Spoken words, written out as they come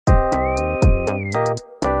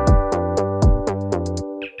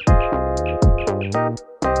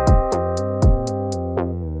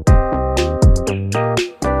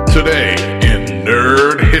Today in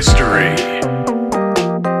Nerd History.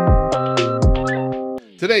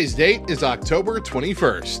 Today's date is October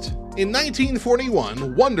 21st. In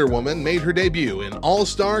 1941, Wonder Woman made her debut in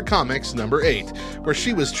All-Star Comics number 8, where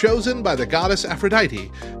she was chosen by the goddess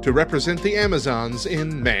Aphrodite to represent the Amazons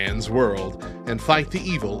in man's world and fight the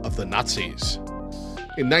evil of the Nazis.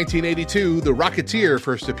 In 1982, the Rocketeer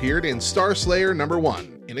first appeared in Star Slayer number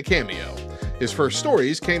 1 in a cameo. His first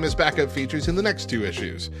stories came as backup features in the next 2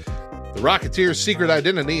 issues. The Rocketeer's secret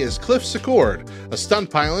identity is Cliff Secord, a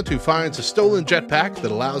stunt pilot who finds a stolen jetpack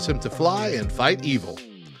that allows him to fly and fight evil.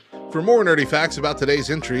 For more nerdy facts about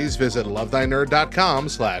today's entries, visit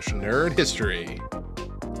lovethynerd.com/nerdhistory.